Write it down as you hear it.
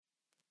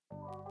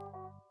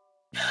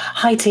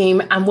Hi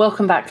team, and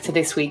welcome back to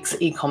this week's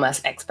e-commerce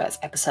experts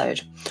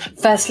episode.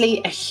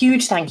 Firstly, a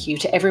huge thank you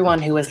to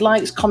everyone who has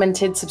liked,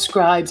 commented,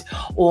 subscribed,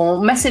 or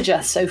messaged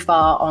us so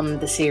far on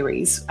the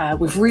series.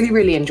 We've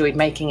really enjoyed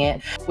making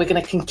it. We're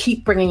going to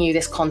keep bringing you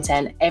this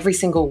content every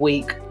single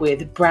week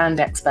with brand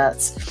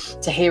experts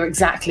to hear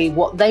exactly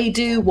what they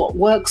do, what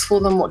works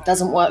for them, what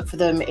doesn't work for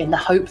them, in the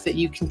hope that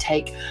you can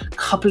take a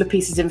couple of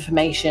pieces of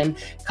information,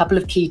 a couple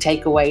of key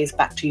takeaways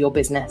back to your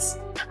business.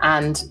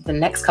 And the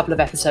next couple of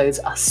episodes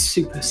are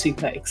super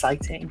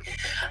exciting.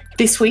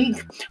 This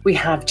week, we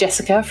have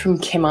Jessica from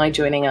Kimai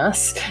joining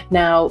us.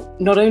 Now,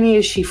 not only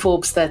is she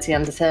Forbes 30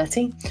 Under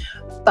 30,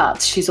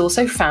 but she's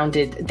also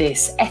founded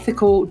this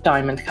ethical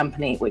diamond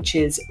company, which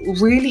is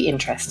really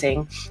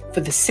interesting for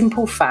the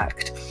simple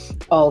fact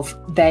of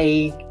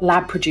they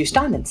lab produce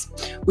diamonds.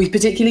 We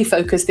particularly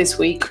focused this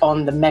week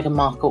on the Meghan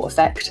Markle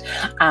effect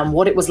and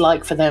what it was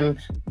like for them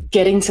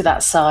getting to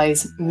that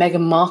size,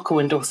 Meghan Markle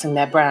endorsing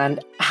their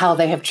brand, how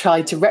they have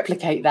tried to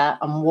replicate that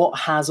and what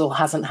has or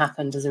hasn't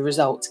happened as a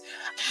result.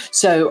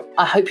 So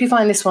I hope you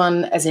find this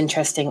one as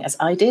interesting as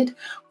I did.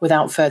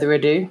 Without further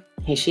ado,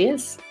 here she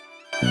is.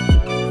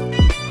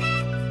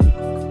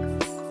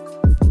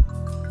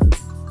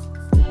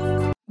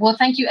 Well,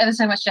 thank you ever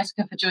so much,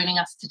 Jessica, for joining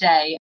us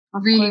today. I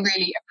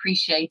really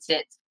appreciate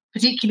it,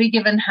 particularly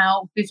given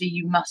how busy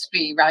you must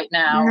be right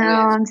now.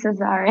 I'm so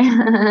sorry.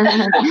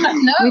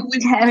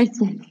 with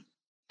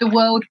the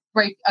world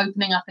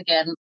opening up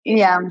again.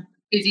 Yeah.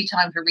 Busy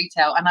time for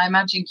retail. And I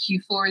imagine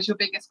Q4 is your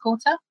biggest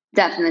quarter?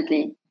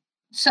 Definitely.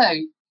 So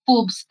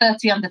Forbes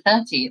 30 Under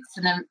 30, it's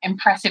an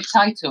impressive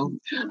title.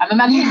 I'm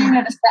imagining you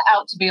never set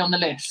out to be on the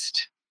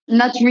list.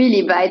 Not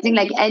really, but I think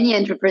like any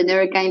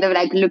entrepreneur kind of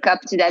like look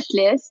up to that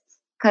list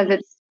because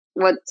it's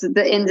what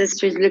the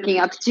industry is looking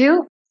up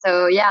to.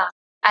 So yeah,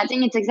 I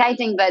think it's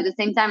exciting, but at the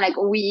same time, like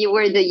we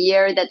were the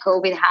year that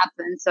COVID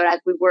happened. So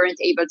like we weren't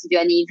able to do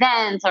any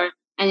events or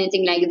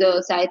anything like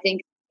those. So I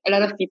think a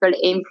lot of people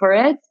aim for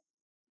it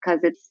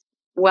because it's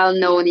well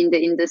known in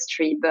the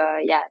industry.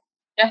 But yeah.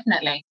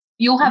 Definitely.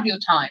 You'll have your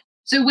time.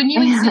 So when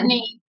you in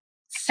Sydney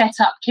set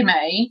up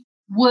Kimai,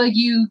 were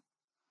you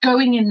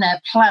going in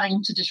there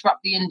planning to disrupt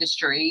the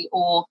industry,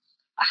 or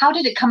how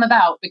did it come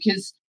about?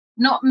 Because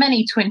not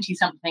many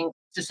 20-somethings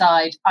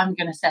decide I'm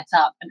going to set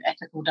up an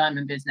ethical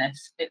diamond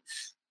business.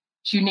 It's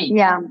unique.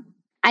 Yeah,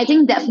 I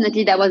think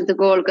definitely that was the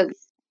goal because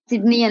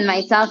Sydney and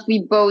myself,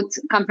 we both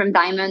come from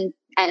diamond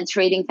and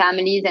trading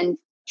families and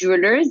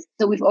jewelers.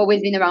 So we've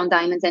always been around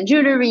diamonds and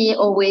jewelry,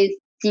 always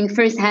seen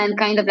firsthand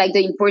kind of like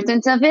the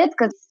importance of it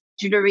because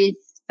jewelry is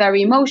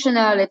very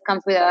emotional. It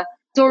comes with a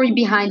story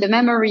behind the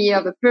memory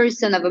of a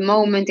person, of a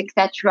moment,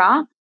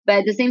 etc. But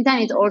at the same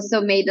time, it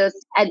also made us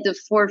at the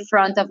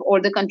forefront of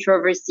all the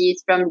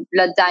controversies from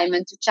blood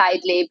diamond to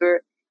child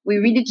labor. We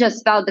really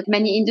just felt that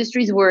many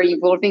industries were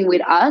evolving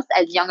with us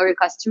as younger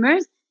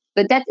customers,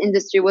 but that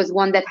industry was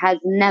one that has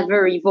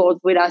never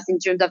evolved with us in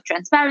terms of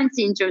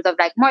transparency, in terms of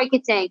like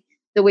marketing,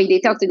 the way they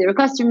talk to their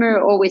customer,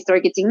 always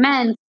targeting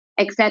men,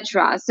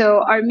 etc.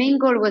 So our main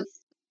goal was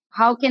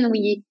how can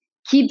we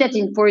keep that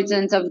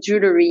importance of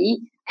jewelry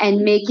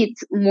and make it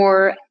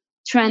more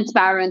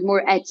transparent,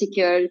 more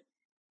ethical,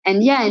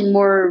 and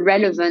more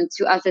relevant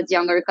to us as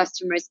younger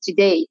customers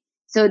today.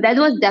 So that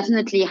was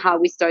definitely how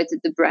we started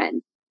the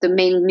brand. The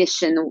main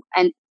mission,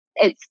 and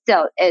it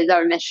still is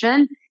our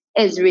mission,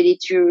 is really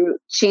to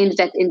change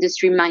that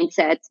industry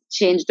mindset,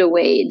 change the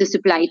way the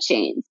supply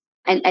chain,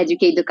 and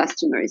educate the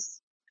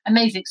customers.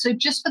 Amazing. So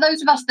just for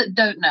those of us that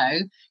don't know,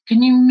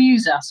 can you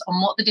muse us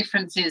on what the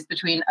difference is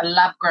between a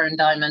lab-grown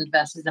diamond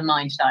versus a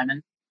mined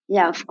diamond?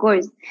 Yeah, of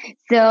course.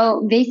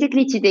 So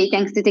basically today,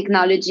 thanks to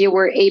technology,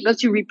 we're able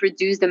to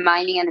reproduce the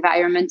mining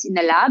environment in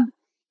a lab.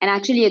 And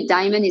actually a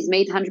diamond is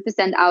made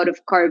 100% out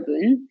of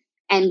carbon.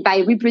 And by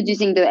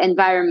reproducing the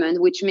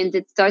environment, which means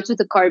it starts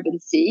with a carbon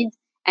seed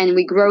and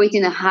we grow it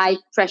in a high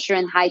pressure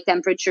and high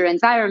temperature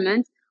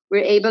environment, we're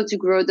able to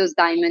grow those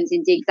diamonds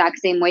in the exact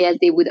same way as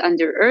they would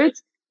under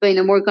earth, but in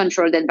a more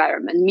controlled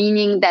environment,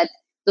 meaning that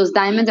those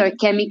diamonds are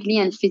chemically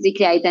and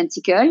physically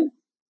identical.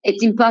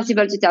 It's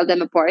impossible to tell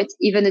them apart.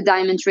 Even a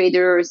diamond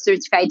trader or a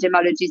certified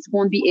gemologist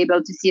won't be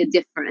able to see a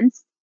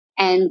difference.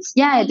 And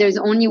yeah, there's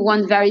only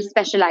one very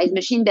specialized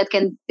machine that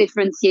can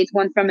differentiate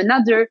one from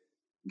another.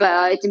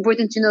 But it's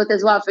important to note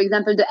as well, for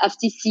example, the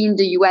FTC in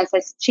the US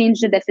has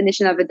changed the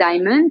definition of a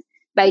diamond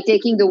by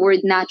taking the word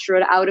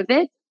natural out of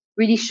it,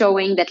 really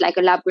showing that like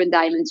a lab-grown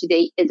diamond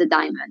today is a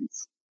diamond.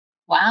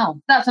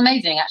 Wow, that's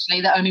amazing,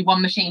 actually, that only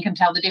one machine can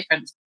tell the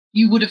difference.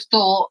 You would have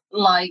thought,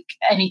 like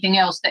anything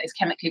else that is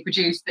chemically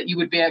produced, that you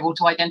would be able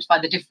to identify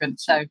the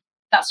difference. So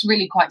that's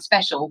really quite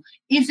special.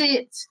 Is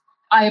it,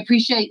 I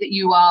appreciate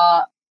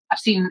that I've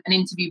seen an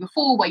interview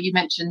before where you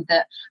mentioned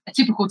that a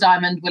typical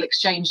diamond will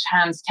exchange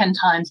hands 10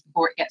 times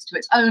before it gets to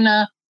its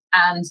owner.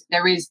 And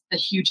there is the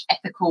huge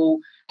ethical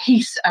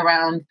piece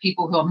around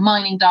people who are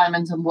mining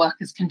diamonds and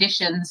workers'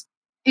 conditions.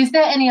 Is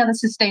there any other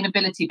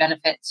sustainability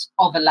benefits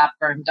of a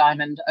lab-grown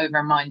diamond over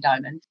a mined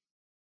diamond?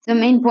 The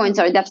main points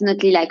are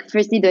definitely like,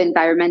 firstly, the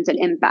environmental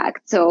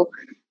impact. So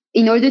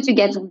in order to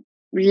get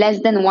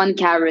less than 1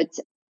 carat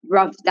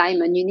rough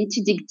diamond, you need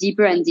to dig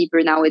deeper and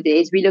deeper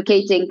nowadays,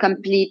 relocating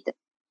complete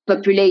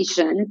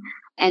population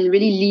and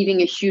really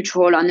leaving a huge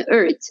hole on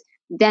earth.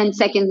 Then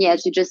secondly,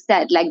 as you just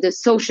said, like the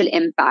social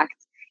impact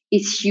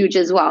is huge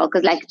as well,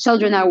 because like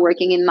children are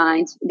working in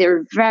mines,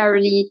 they're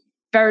very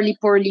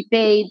poorly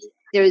paid.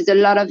 There's a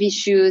lot of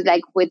issues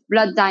like with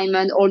blood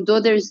diamond. Although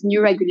there's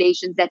new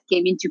regulations that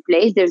came into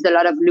place, there's a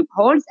lot of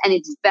loopholes and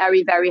it's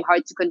very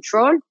hard to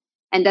control.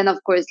 And then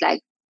of course,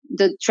 like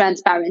the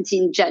transparency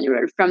in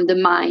general from the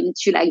mine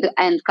to like the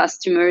end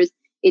customers,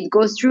 it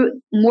goes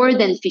through more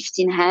than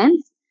 15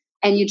 hands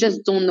and you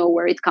just don't know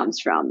where it comes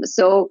from.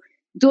 So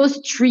those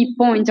 3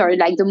 points are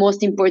like the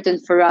most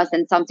important for us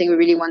and something we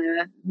really want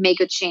to make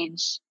a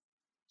change.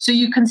 So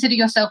you consider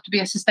yourself to be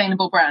a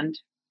sustainable brand?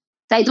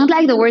 So I don't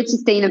like the word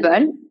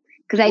sustainable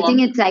because I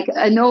think it's like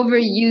an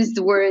overused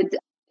word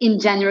in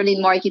general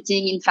in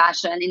marketing, in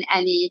fashion, in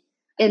any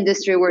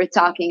industry we're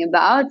talking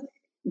about.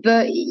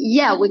 But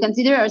yeah, we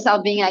consider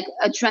ourselves being like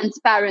a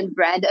transparent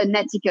brand, an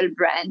ethical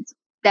brand,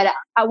 that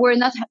we're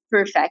not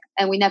perfect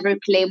and we never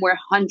claim we're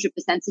 100%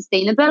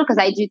 sustainable, because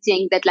I do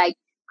think that like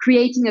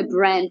creating a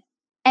brand,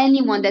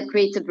 anyone that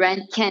creates a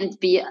brand can't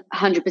be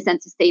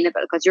 100%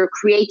 sustainable because you're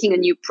creating a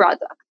new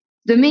product.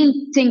 The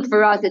main thing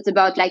for us, it's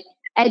about like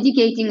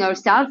educating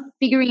ourselves,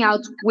 figuring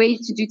out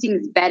ways to do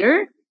things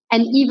better,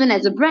 and even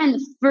as a brand,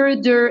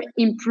 further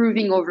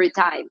improving over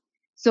time.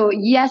 So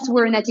yes,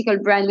 we're an ethical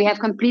brand. We have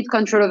complete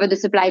control over the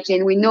supply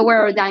chain. We know where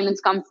our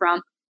diamonds come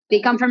from. They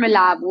come from a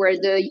lab where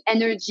the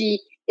energy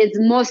is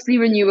mostly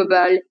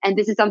renewable. And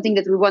this is something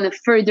that we want to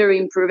further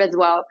improve as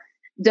well.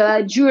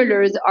 The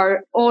jewelers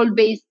are all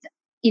based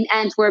in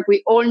Antwerp.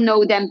 We all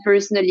know them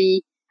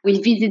personally.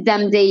 We visit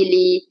them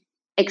daily,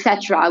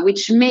 etc.,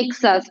 which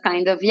makes us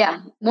kind of,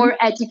 more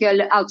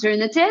ethical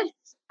alternative.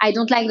 I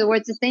don't like the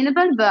word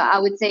sustainable, but I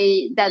would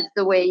say that's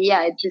the way,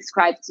 it's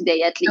described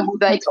today at least.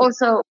 But it's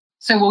also...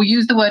 So we'll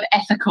use the word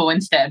ethical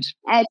instead.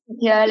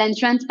 Ethical and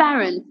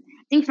transparent.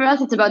 I think for us,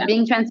 it's about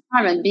being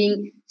transparent,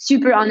 being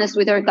super honest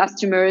with our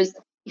customers.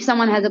 If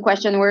someone has a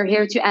question, we're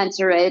here to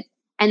answer it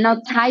and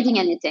not hiding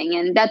anything.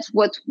 And that's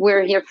what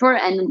we're here for.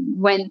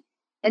 And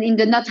in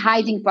the not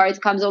hiding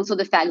part comes also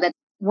the fact that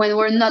when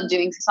we're not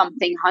doing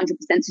something 100%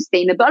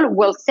 sustainable,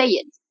 we'll say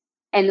it.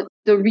 And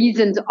the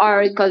reasons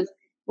are because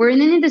we're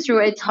in an industry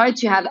where it's hard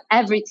to have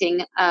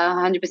everything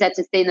 100%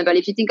 sustainable.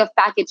 If you think of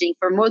packaging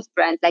for most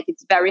brands, like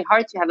it's very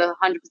hard to have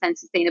 100%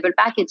 sustainable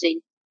packaging.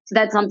 So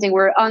that's something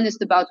we're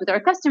honest about with our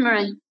customer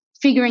and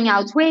figuring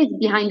out ways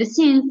behind the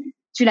scenes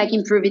to like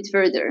improve it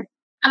further.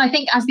 And I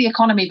think as the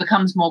economy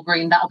becomes more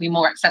green, that'll be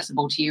more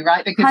accessible to you,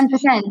 right? Because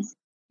 100%.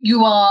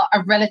 You are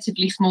a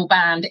relatively small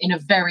band in a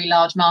very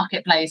large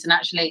marketplace. And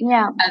actually,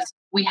 as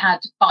we had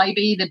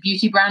Bybee, the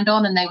beauty brand,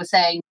 on, and they were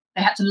saying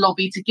they had to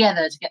lobby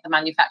together to get the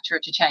manufacturer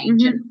to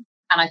change. Mm-hmm.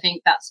 And I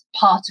think that's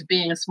part of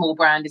being a small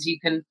brand, is you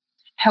can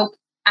help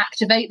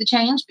activate the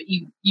change, but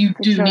you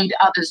do need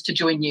others to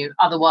join you.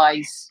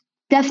 Otherwise...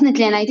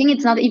 Definitely. And I think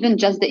it's not even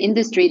just the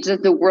industry, it's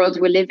just the world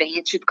we're living.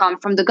 It should come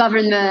from the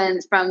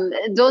government, from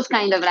those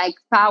kind of like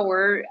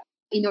power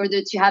in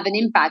order to have an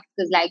impact.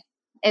 Because like,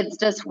 it's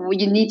just,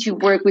 you need to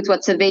work with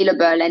what's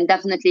available and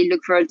definitely look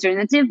for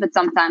alternative, but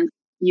sometimes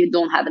you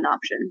don't have an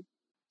option.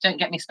 Don't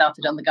get me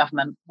started on the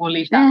government. We'll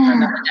leave that for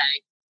another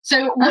day.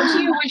 So what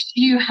do you wish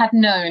you had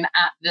known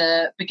at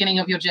the beginning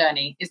of your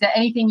journey? Is there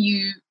anything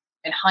you,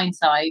 in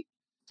hindsight,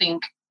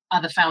 think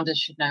other founders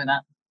should know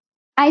that?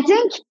 I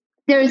think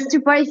there's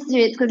two parts to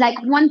it, because like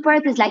one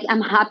part is like,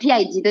 I'm happy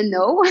I didn't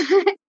know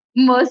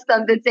most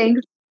of the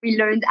things we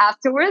learned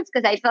afterwards,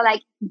 because I feel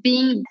like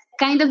being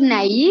kind of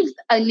naive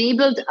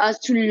enabled us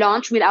to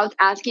launch without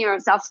asking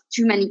ourselves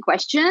too many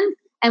questions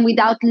and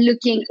without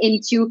looking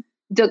into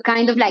the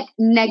kind of like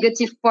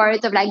negative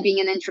part of like being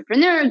an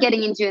entrepreneur,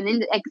 getting into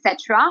an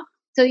etc.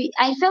 So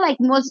I feel like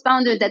most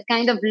founders that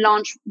kind of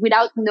launch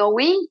without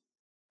knowing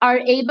are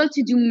able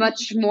to do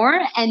much more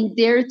and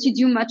dare to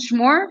do much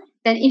more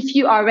than if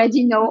you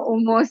already know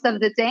most of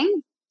the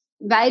things.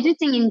 But I do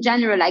think in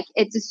general, like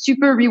it's a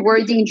super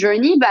rewarding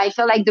journey. But I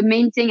feel like the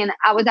main thing, and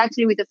I was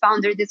actually with the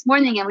founder this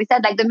morning, and we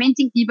said like the main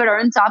thing people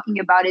aren't talking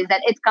about is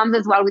that it comes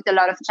as well with a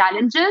lot of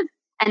challenges.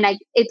 And like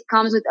it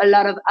comes with a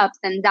lot of ups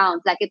and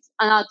downs. Like it's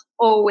not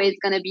always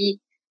going to be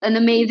an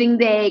amazing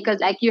day, because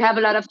like you have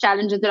a lot of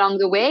challenges along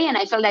the way. And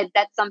I feel like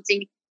that's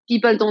something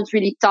people don't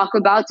really talk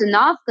about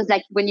enough, because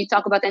like when you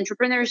talk about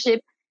entrepreneurship,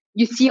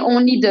 you see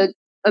only the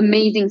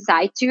amazing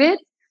side to it.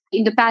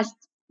 In the past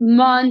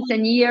months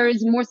and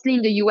years, mostly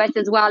in the US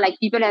as well, like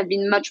people have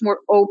been much more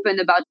open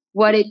about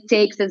what it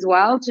takes as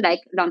well to like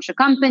launch a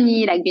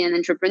company, like be an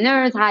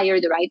entrepreneur,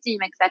 hire the right team,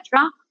 etc.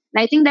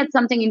 And I think that's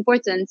something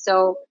important.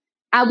 So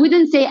I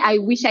wouldn't say I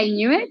wish I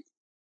knew it,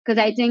 because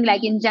I think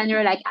like in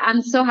general, like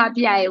I'm so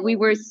happy we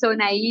were so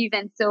naive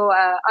and so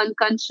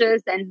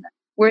unconscious and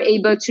were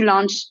able to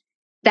launch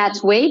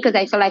that way, because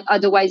I feel like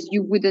otherwise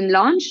you wouldn't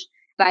launch.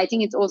 But I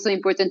think it's also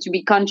important to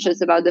be conscious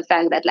about the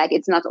fact that like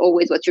it's not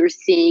always what you're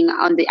seeing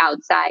on the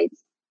outside.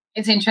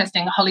 It's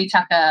interesting. Holly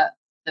Tucker,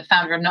 the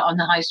founder of Not on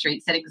the High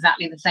Street, said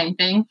exactly the same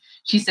thing.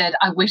 She said,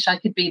 I wish I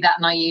could be that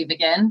naive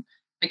again,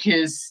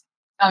 because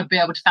I would be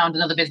able to found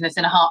another business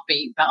in a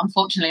heartbeat. But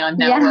unfortunately, I'm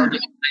now worldly.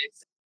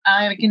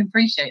 I can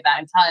appreciate that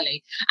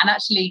entirely. And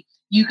actually,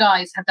 you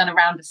guys have done a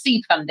round of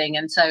seed funding.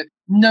 And so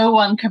no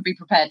one can be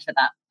prepared for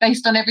that.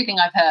 Based on everything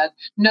I've heard,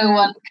 no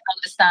one can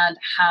understand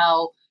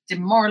how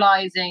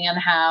demoralizing and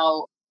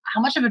how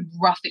much of a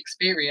rough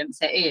experience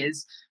it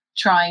is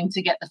trying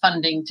to get the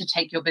funding to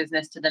take your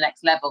business to the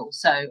next level.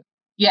 So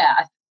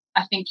yeah,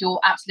 I think you're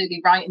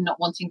absolutely right in not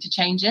wanting to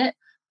change it,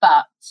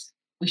 but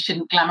we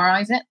shouldn't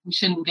glamorize it. We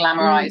shouldn't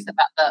glamorize the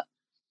fact that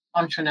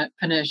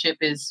entrepreneurship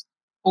is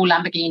all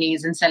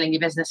Lamborghinis and selling your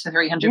business for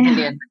 300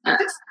 million.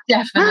 It's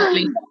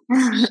definitely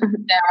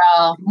there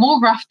are more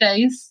rough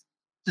days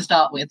to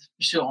start with,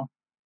 for sure.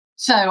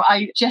 So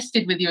I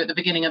jested with you at the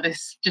beginning of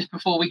this just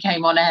before we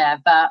came on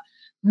air, but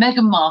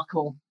Meghan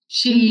Markle,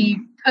 she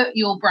put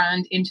your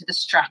brand into the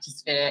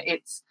stratosphere.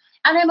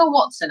 And Emma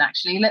Watson,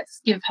 actually,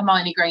 let's give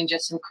Hermione Granger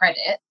some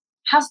credit.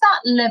 Has that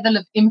level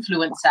of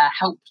influencer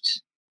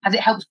helped? Has it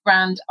helped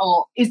brand,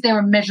 or is there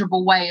a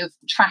measurable way of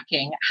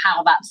tracking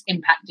how that's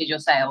impacted your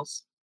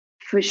sales?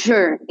 For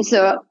sure.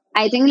 So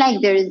I think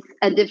like there's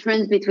a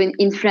difference between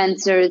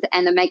influencers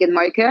and a Meghan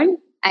Markle.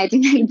 I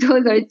think like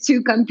those are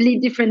two completely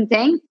different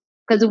things,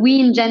 because we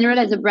in general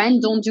as a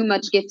brand don't do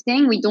much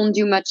gifting. We don't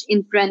do much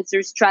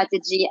influencer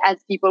strategy, as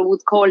people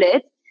would call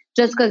it,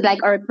 just because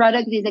like our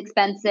product is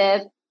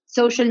expensive.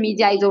 Social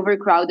media is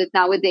overcrowded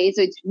nowadays.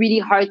 So it's really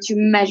hard to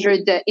measure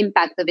the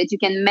impact of it. You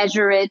can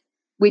measure it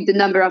with the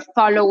number of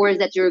followers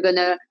that you're going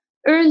to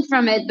earn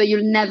from it, but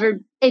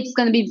it's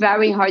going to be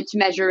very hard to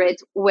measure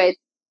it with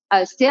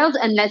sales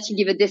unless you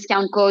give a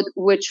discount code,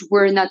 which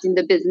we're not in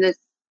the business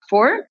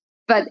for.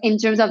 But in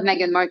terms of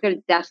Meghan Markle,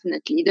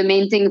 definitely. The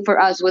main thing for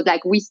us was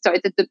like we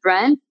started the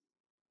brand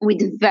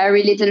with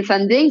very little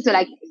funding. So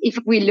like if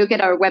we look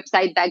at our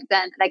website back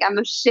then, like I'm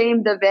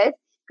ashamed of it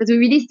because we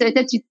really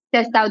started to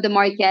test out the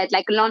market,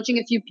 like launching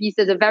a few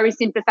pieces, a very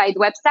simplified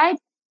website,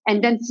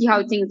 and then see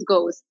how things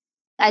goes.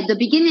 At the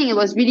beginning, it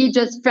was really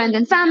just friends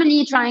and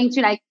family trying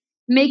to like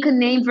make a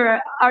name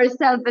for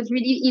ourselves, but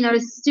really in a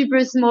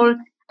super small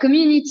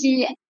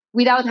community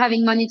without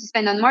having money to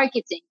spend on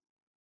marketing.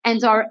 And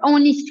so our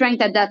only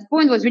strength at that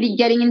point was really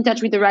getting in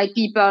touch with the right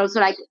people. So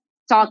like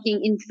talking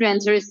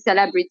influencers,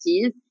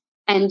 celebrities,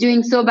 and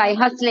doing so by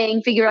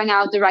hustling, figuring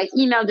out the right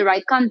email, the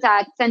right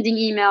contact, sending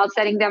emails,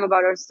 telling them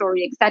about our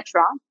story,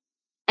 etc.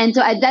 And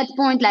so at that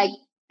point, like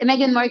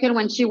Meghan Markle,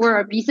 when she wore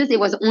our pieces, it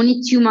was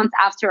only 2 months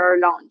after our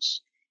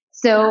launch.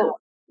 So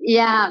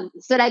yeah,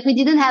 so like we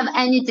didn't have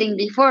anything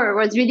before. It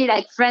was really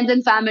like friends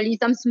and family,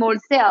 some small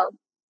sales.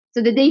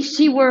 So the day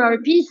she wore our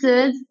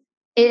pieces,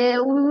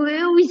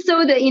 we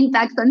saw the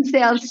impact on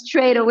sales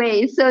straight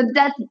away. So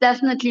that's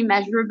definitely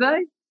measurable.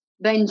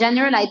 But in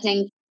general, I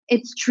think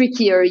it's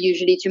trickier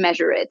usually to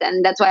measure it.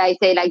 And that's why I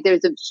say like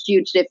there's a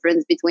huge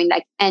difference between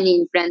like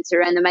any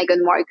influencer and a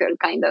Meghan Markle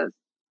kind of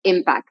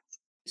impact.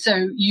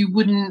 So you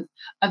wouldn't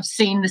have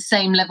seen the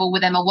same level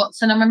with Emma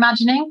Watson, I'm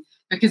imagining,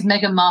 because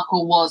Meghan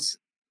Markle was,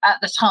 at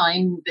the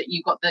time that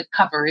you got the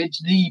coverage,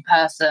 the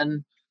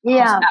person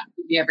across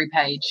absolutely every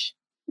page.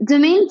 The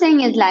main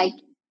thing is like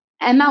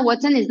Emma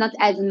Watson is not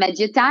as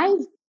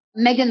mediatized.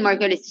 Meghan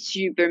Markle is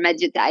super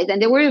mediatized.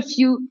 And there were a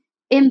few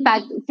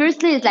impacts.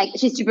 Firstly, it's like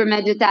she's super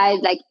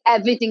mediatized, like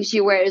everything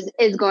she wears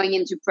is going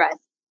into press.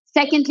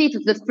 Secondly, it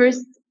was the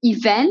first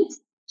event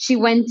she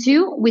went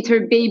to with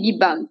her baby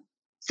bump.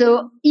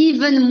 So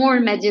even more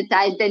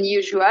mediatized than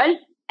usual.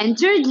 And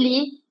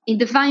thirdly, in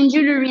the fine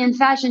jewelry and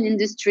fashion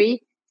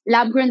industry,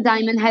 lab-grown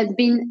diamond has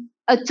been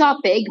a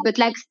topic, but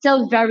like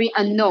still very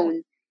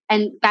unknown.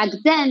 And back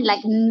then,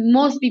 like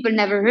most people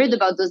never heard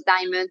about those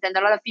diamonds, and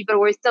a lot of people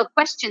were still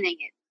questioning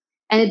it.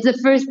 And it's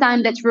the first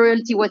time that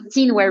royalty was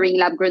seen wearing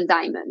lab-grown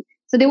diamond.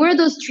 So there were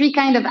those three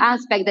kind of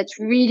aspects that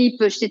really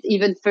pushed it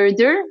even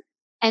further.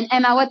 And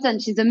Emma Watson,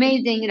 she's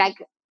amazing. Like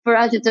for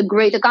us, it's a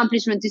great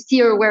accomplishment to see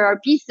her wear our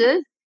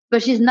pieces,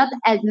 but she's not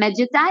as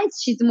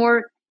mediatized. She's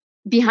more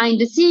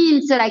behind the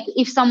scenes. So like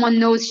if someone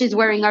knows she's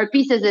wearing our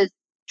pieces, it's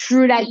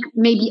through like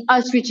maybe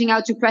us reaching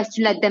out to press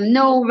to let them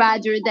know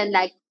rather than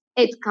like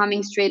it's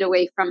coming straight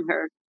away from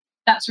her.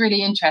 That's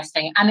really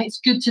interesting. And it's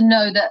good to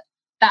know that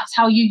that's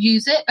how you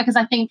use it, because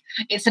I think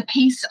it's a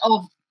piece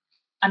of,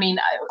 I mean,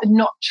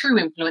 not true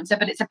influencer,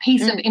 but it's a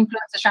piece of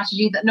influencer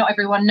strategy that not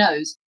everyone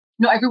knows.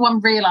 Not everyone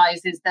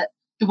realizes that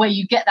the way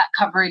you get that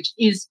coverage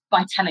is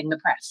by telling the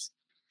press.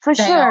 For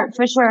sure.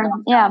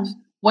 Yeah.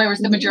 Whereas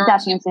the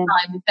majority of the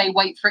time, they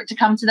wait for it to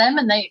come to them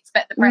and they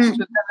expect the press to have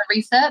done the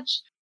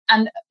research.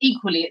 And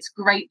equally, it's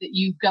great that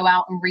you go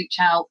out and reach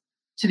out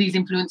to these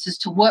influencers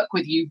to work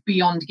with you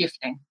beyond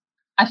gifting.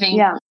 I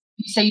think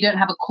you say you don't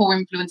have a core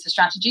influencer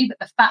strategy,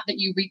 but the fact that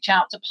you reach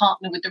out to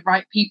partner with the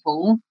right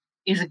people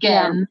is,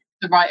 again,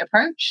 the right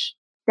approach.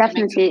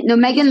 Definitely. No,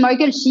 Meghan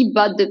Markle, she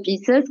bought the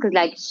pieces because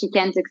like she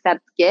can't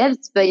accept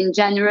gifts. But in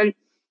general,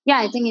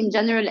 I think in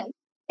general,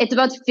 it's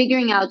about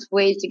figuring out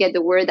ways to get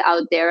the word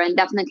out there. And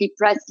definitely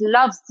press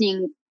loves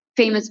seeing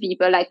famous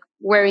people like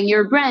wearing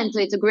your brand. So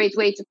it's a great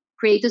way to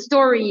create a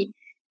story.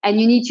 And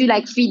you need to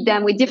like feed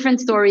them with different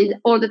stories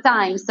all the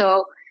time.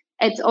 So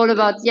it's all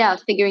about,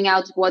 figuring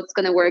out what's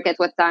going to work at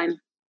what time.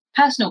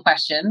 Personal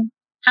question.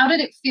 How did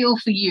it feel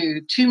for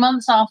you 2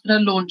 months after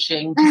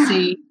launching to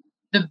see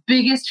the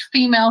biggest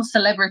female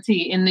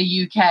celebrity in the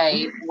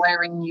UK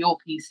wearing your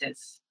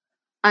pieces?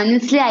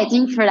 Honestly, I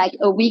think for like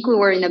a week we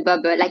were in a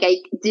bubble. Like I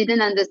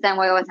didn't understand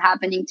what was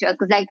happening to us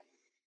because like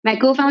my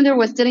co-founder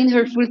was still in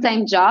her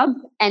full-time job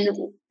and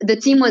the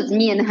team was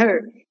me and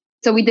her.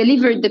 So we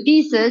delivered the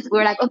pieces. We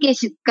were like, okay,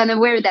 she's gonna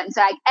wear them.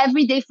 So like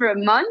every day for a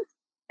month,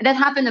 and that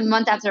happened a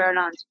month after our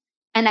launch.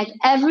 And like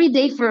every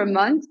day for a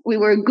month, we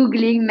were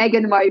Googling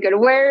Meghan Markle.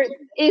 Where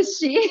is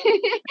she?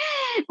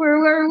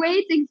 we're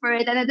waiting for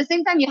it. And at the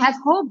same time, you have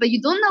hope, but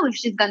you don't know if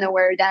she's gonna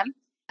wear them.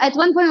 At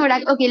one point, we're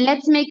like, okay,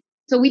 let's make,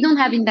 so we don't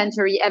have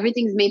inventory.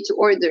 Everything's made to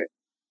order.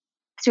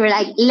 So we're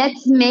like,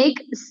 let's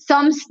make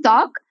some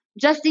stock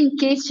just in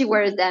case she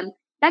wears them.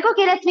 Like,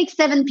 okay, let's make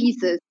 7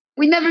 pieces.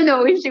 We never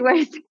know if she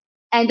wears them.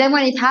 And then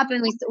when it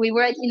happened, we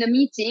were in a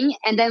meeting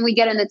and then we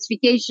get a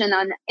notification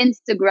on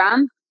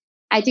Instagram.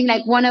 I think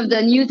like one of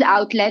the news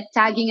outlets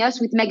tagging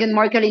us with Meghan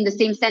Markle in the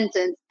same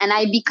sentence. And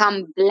I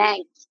become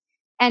blank.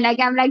 And like,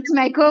 I'm like to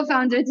my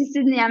co-founder, to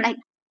Sydney, I'm like,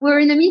 we're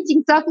in a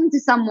meeting talking to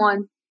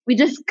someone. We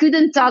just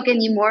couldn't talk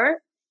anymore.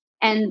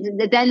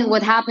 And then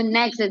what happened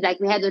next is like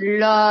we had a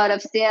lot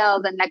of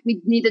sales and like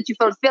we needed to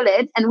fulfill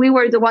it. And we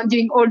were the one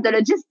doing all the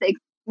logistics.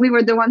 We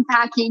were the one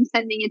packing,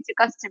 sending it to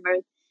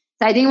customers.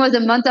 So I think it was a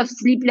month of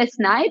sleepless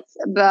nights,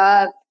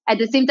 but at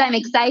the same time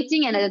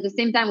exciting. And at the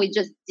same time, we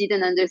just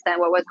didn't understand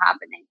what was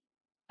happening.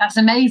 That's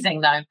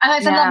amazing though. And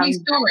it's a lovely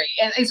story.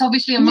 It's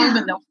obviously a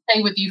moment that will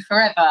stay with you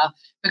forever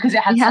because it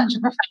had such a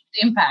profound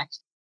impact.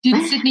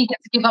 Did Sydney get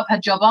to give up her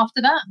job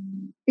after that?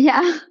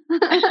 Yeah.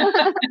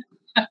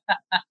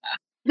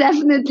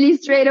 Definitely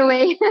straight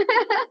away.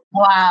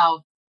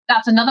 Wow.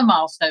 That's another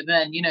milestone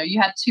then. You know,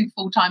 you had 2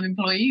 full-time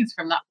employees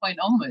from that point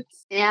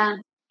onwards. Yeah.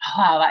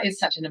 Wow, that is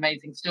such an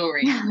amazing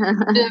story.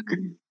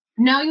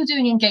 Now you're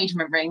doing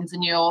engagement rings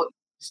and you're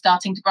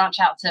starting to branch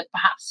out to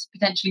perhaps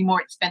potentially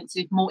more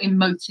expensive, more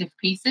emotive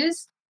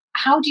pieces.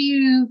 How do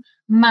you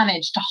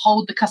manage to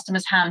hold the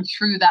customer's hand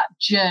through that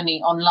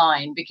journey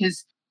online?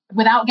 Because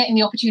without getting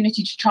the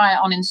opportunity to try it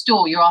on in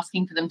store, you're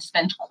asking for them to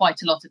spend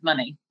quite a lot of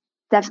money.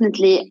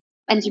 Definitely.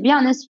 And to be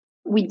honest,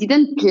 we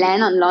didn't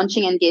plan on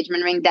launching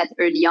engagement ring that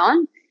early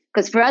on.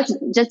 Because for us,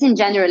 just in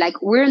general,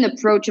 like we're an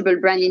approachable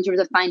brand in terms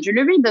of fine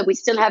jewelry, but we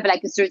still have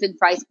like a certain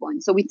price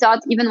point. So we thought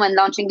even when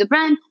launching the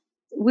brand,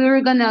 we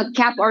were going to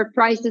cap our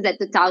prices at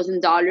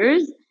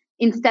 $1,000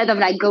 instead of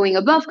like going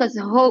above, because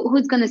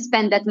who's going to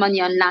spend that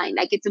money online?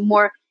 Like it's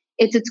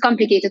a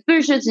complicated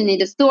purchase, you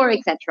need a store,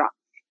 etc.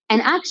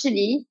 And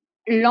actually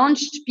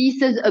launched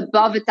pieces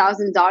above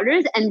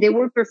 $1,000 and they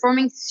were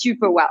performing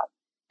super well.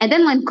 And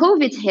then when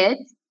COVID hit,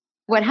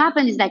 what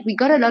happened is that we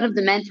got a lot of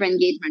demand for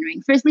engagement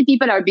ring. Firstly,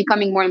 people are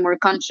becoming more and more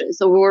conscious.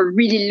 So we were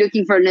really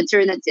looking for an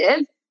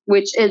alternative,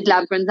 which is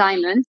lab-grown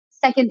diamond.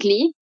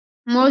 Secondly,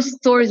 most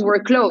stores were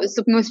closed.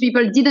 So most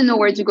people didn't know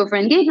where to go for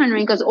engagement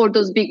ring because all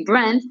those big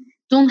brands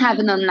don't have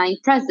an online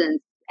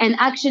presence. And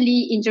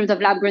actually, in terms of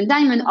lab-grown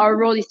diamond, our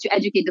role is to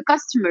educate the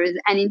customers.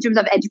 And in terms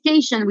of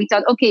education, we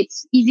thought, okay,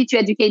 it's easy to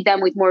educate them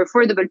with more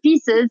affordable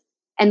pieces.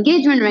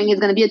 Engagement ring is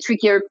going to be a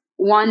trickier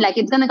one. Like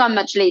it's going to come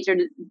much later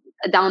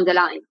down the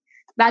line.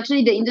 But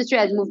actually, the industry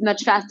has moved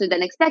much faster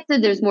than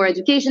expected. There's more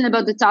education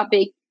about the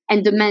topic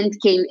and demand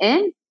came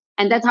in.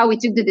 And that's how we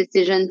took the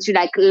decision to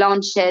like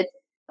launch it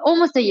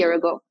almost a year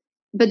ago.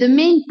 But the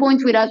main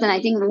point with us, and I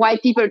think why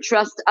people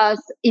trust us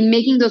in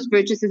making those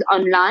purchases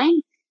online,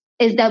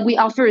 is that we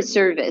offer a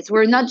service.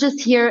 We're not just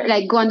here,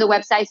 like go on the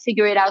website,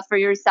 figure it out for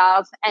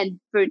yourself and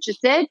purchase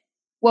it.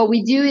 What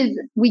we do is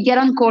we get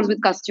on calls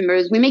with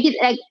customers. We make it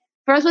like,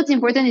 for us, what's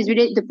important is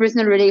really the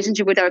personal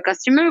relationship with our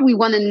customer. We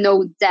want to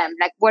know them.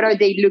 Like, what are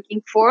they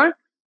looking for?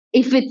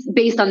 If it's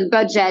based on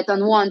budget,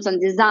 on wants, on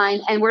design.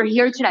 And we're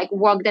here to like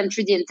walk them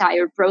through the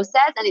entire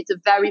process. And it's a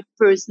very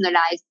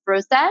personalized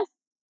process.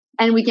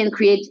 And we can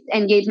create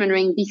engagement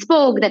ring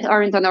bespoke that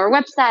aren't on our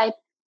website.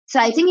 So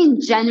I think in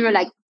general,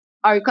 like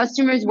our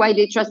customers, why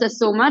they trust us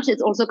so much,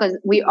 it's also because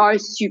we are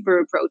super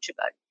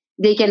approachable.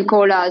 They can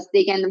call us,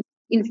 they can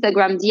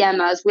Instagram DM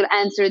us, we'll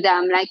answer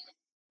them. Like,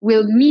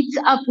 we'll meet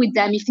up with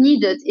them if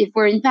needed. If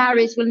we're in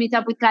Paris, we'll meet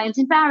up with clients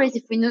in Paris.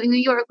 If we're in New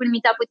York, we'll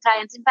meet up with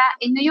clients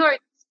in New York.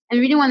 And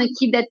really want to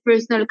keep that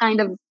personal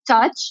kind of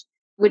touch,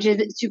 which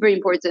is super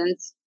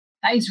important.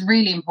 That is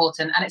really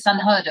important. And it's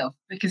unheard of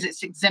because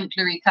it's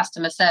exemplary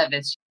customer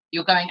service.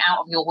 You're going out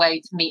of your way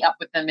to meet up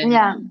with them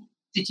in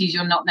cities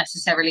you're not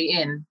necessarily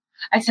in.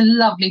 It's a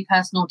lovely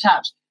personal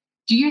touch.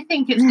 Do you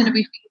think it's going to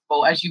be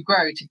feasible as you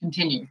grow to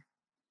continue?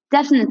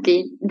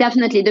 Definitely.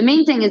 The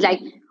main thing is like,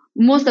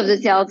 most of the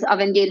sales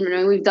of engagement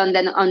ring we've done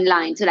then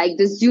online. So like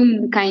the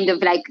Zoom kind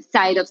of like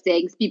side of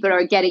things, people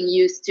are getting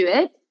used to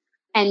it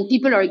and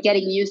people are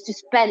getting used to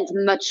spend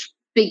much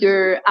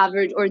bigger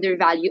average order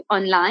value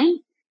online.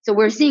 So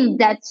we're seeing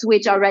that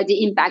switch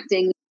already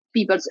impacting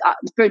people's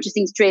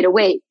purchasing straight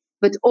away.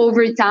 But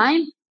over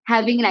time,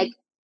 having like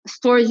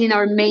stores in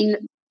our main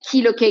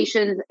key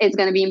locations is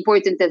going to be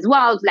important as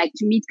well, like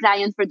to meet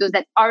clients for those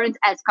that aren't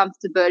as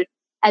comfortable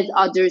as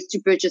others to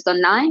purchase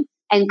online.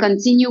 and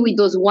continue with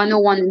those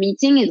one-on-one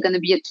meetings is going to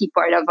be a key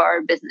part of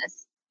our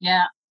business.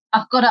 Yeah.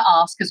 I've got to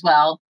ask as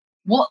well,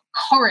 what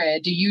courier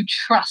do you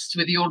trust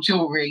with your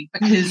jewelry?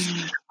 Because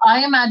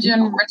I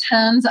imagine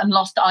returns and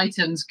lost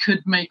items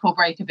could make or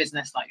break a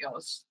business like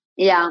yours.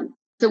 Yeah.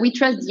 So we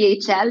trust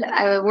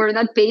DHL. We're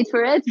not paid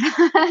for it.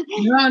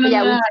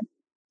 No.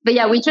 But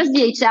yeah, we trust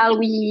DHL.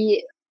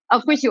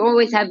 Of course,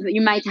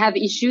 you might have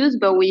issues,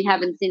 but we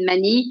haven't seen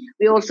many.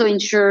 We also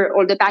insure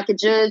all the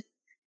packages.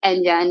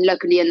 And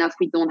luckily enough,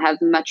 we don't have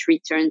much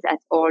returns at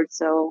all.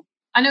 So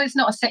I know it's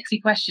not a sexy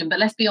question, but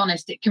let's be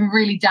honest, it can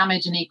really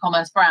damage an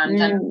e-commerce brand.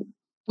 And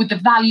with the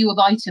value of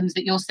items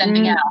that you're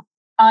sending out,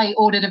 I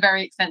ordered a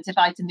very expensive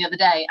item the other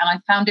day and I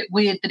found it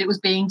weird that it was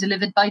being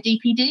delivered by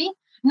DPD.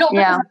 Not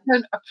because I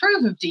don't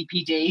approve of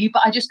DPD,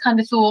 but I just kind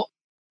of thought,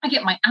 I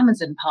get my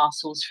Amazon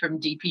parcels from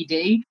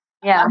DPD.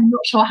 Yeah. I'm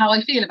not sure how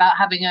I feel about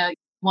having a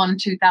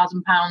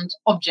 £2,000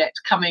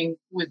 object coming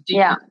with DPD.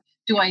 Yeah.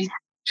 Do I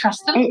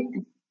trust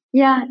them?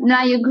 Yeah, no,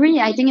 I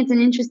agree. I think it's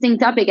an interesting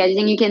topic. I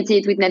think you can see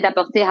it with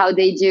Net-a-Porter, how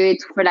they do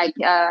it for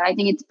I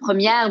think it's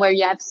Premiere, where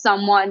you have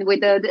someone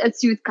with a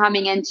suit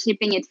coming and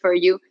shipping it for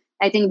you.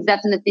 I think it's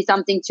definitely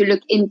something to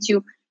look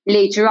into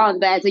later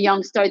on. But as a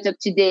young startup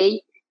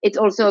today, it's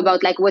also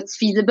about what's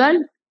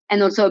feasible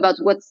and also about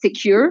what's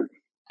secure.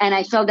 And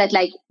I felt that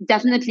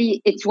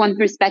definitely it's one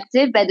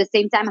perspective, but at the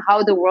same time,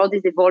 how the world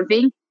is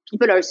evolving,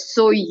 people are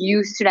so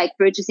used to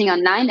purchasing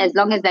online. As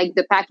long as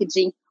the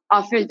packaging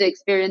offers the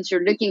experience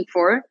you're looking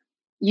for,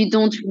 you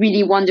don't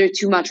really wonder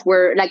too much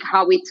where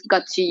how it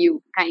got to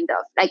you, kind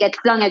of. As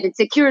long as it's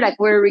secure,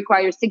 where it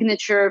requires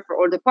signature for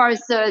all the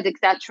parcels,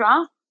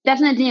 etc.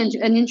 Definitely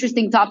an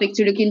interesting topic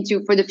to look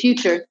into for the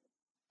future.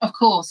 Of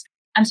course.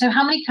 And so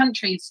how many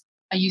countries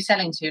are you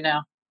selling to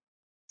now?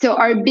 So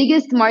our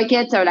biggest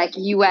markets are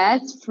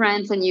US,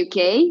 France, and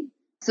UK.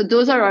 So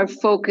those are our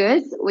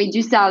focus. We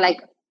do sell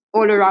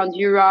all around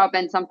Europe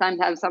and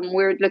sometimes have some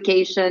weird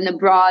location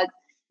abroad.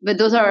 But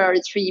those are our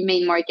three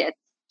main markets.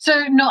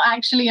 So not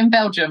actually in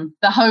Belgium,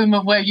 the home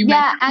of where you make...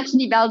 Yeah,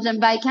 actually Belgium,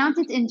 but I count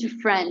it into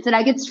France. So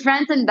it's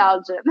France and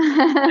Belgium.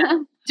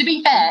 To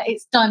be fair,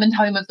 it's diamond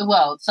home of the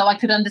world. So I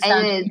could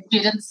understand if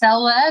you didn't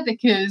sell there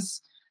because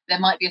there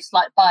might be a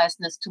slight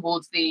biasness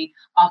towards the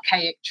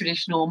archaic,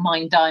 traditional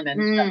mined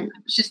diamond.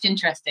 It's just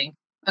interesting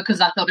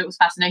because I thought it was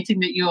fascinating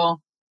that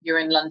you're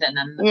in London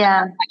and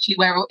actually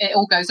where it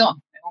all goes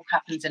on. It all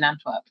happens in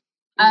Antwerp.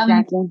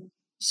 Exactly.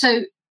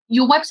 So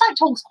your website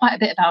talks quite a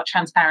bit about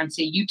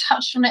transparency. You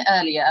touched on it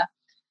earlier.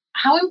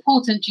 How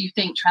important do you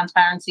think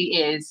transparency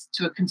is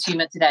to a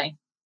consumer today?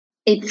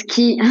 It's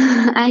key.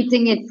 I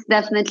think it's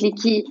definitely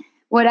key.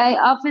 What I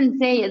often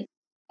say is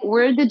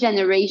we're the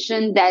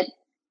generation that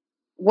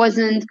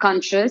wasn't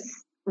conscious.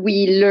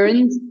 We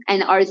learned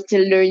and are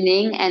still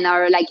learning and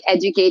are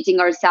educating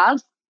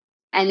ourselves.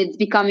 And it's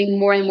becoming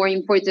more and more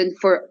important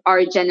for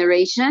our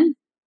generation.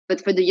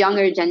 But for the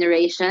younger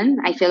generation,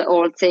 I feel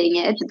old saying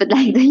it, but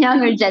the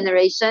younger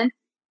generation,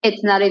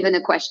 it's not even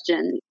a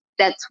question.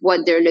 That's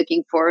what they're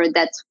looking for.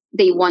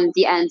 They want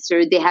the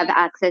answer. They have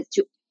access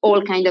to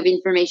all kind of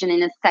information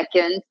in a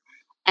second.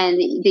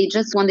 And they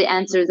just want the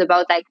answers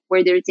about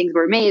where their things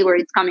were made, where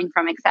it's coming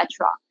from, etc.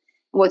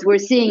 What we're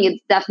seeing is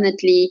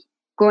definitely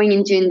going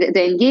into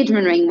the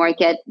engagement ring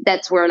market.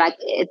 That's where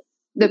it's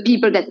the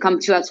people that come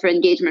to us for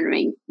engagement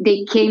ring.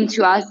 They came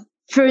to us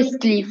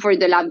firstly for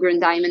the lab-grown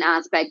diamond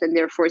aspect and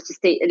therefore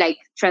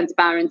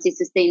transparency,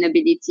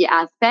 sustainability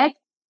aspect.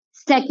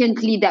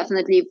 Secondly,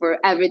 definitely for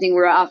everything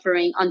we're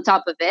offering on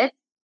top of it.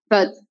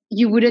 But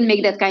you wouldn't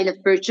make that kind of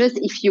purchase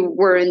if you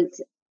weren't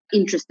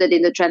interested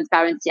in the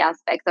transparency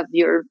aspect of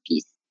your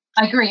piece.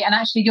 I agree. And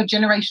actually your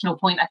generational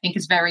point, I think,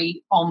 is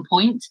very on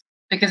point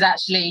because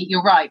actually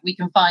you're right. We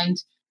can find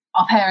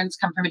our parents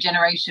come from a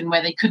generation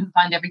where they couldn't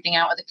find everything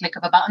out at the click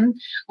of a button.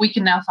 We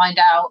can now find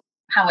out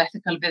how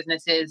ethical a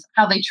business is,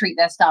 how they treat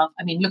their staff.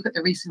 I mean, look at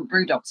the recent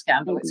Brewdog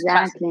scandal. It's a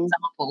classic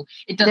example.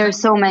 There's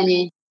so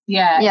many.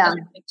 Yeah. It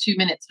doesn't take 2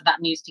 minutes for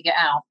that news to get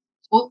out.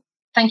 Well,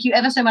 thank you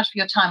ever so much for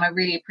your time. I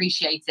really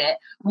appreciate it.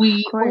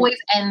 We always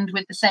end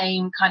with the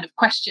same kind of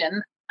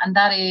question, and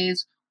that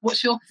is,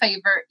 what's your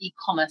favorite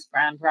e-commerce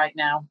brand right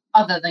now,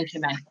 other than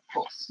Chimay, of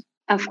course?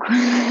 Of course.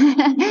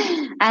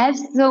 I have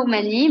so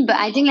many, but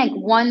I think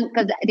one,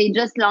 because they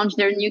just launched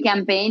their new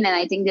campaign and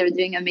I think they're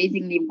doing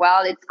amazingly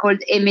well. It's called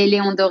Aimé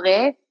Léon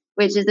Doré,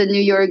 which is a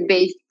New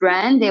York-based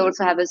brand. They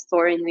also have a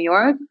store in New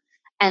York.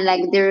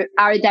 And their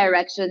art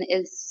direction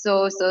is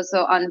so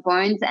on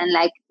point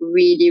and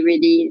really,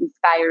 really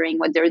inspiring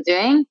what they're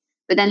doing.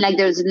 But then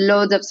there's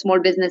loads of small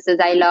businesses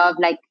I love.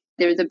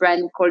 There's a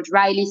brand called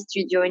Riley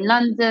Studio in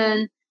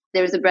London.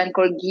 There's a brand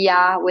called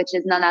Gia, which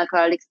is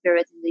non-alcoholic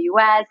spirit in the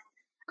US.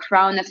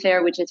 Crown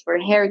Affair, which is for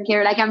hair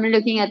care. I'm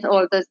looking at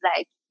all those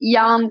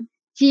young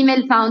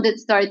female founded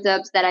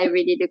startups that I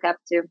really look up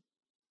to.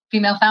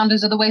 Female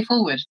founders are the way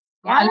forward.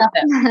 Yeah. I love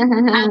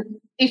it. And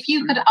if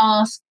you could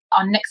ask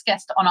our next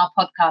guest on our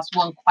podcast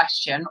one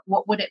question,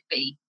 what would it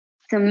be?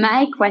 So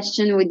my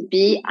question would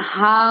be,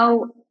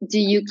 how do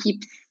you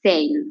keep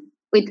sane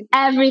with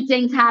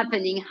everything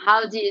happening?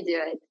 How do you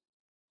do it?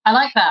 I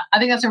like that. I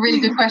think that's a really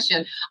good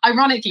question.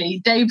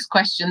 Ironically, Dave's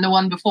question, the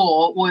one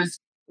before, was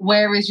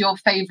where is your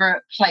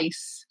favorite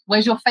place?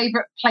 Where's your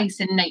favorite place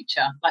in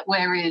nature? Like,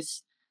 where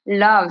is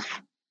where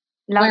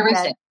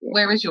is it?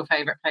 Where is your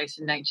favorite place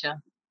in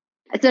nature?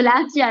 So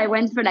last year I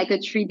went for like a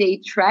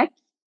 3-day trek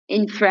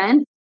in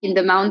France in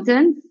the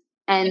mountains,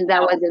 and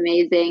that was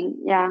amazing.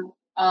 Yeah.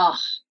 Oh,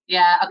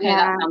 yeah. Okay,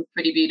 that sounds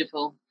pretty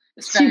beautiful.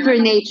 Super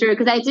nature,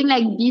 because I think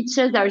like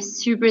beaches are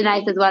super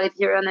nice as well if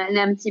you're on an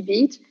empty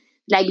beach.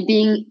 Like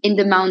being in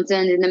the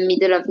mountains in the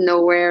middle of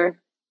nowhere,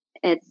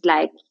 it's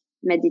like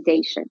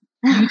meditation.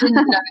 You didn't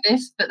know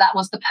this, but that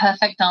was the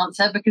perfect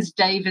answer because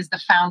Dave is the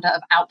founder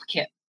of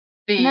Alpkit.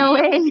 No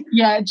way.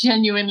 Yeah,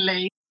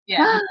 genuinely.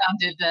 Yeah, he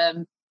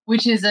founded,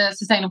 which is a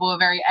sustainable,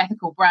 very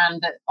ethical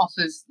brand that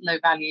offers low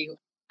value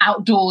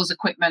outdoors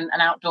equipment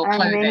and outdoor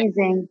clothing.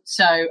 Amazing.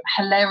 So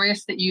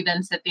hilarious that you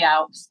then said the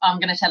Alps. I'm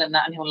going to tell him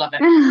that and he'll love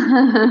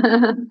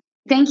it.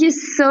 Thank you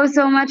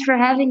so much for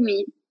having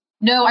me.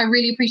 No, I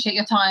really appreciate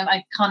your time.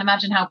 I can't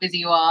imagine how busy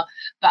you are,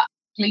 but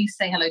please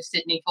say hello to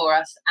Sydney for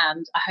us.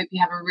 And I hope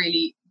you have a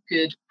really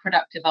good,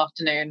 productive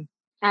afternoon.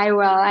 I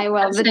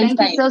will. But thank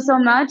you so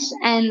much.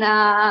 And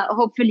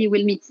hopefully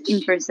we'll meet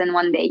in person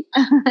one day.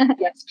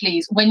 Yes,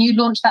 please. When you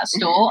launch that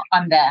store,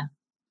 I'm there.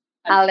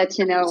 I'll let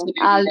you know.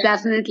 I'll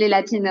definitely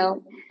let you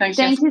know.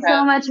 Thank you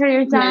so much for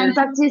your time.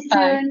 Talk to you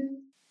soon.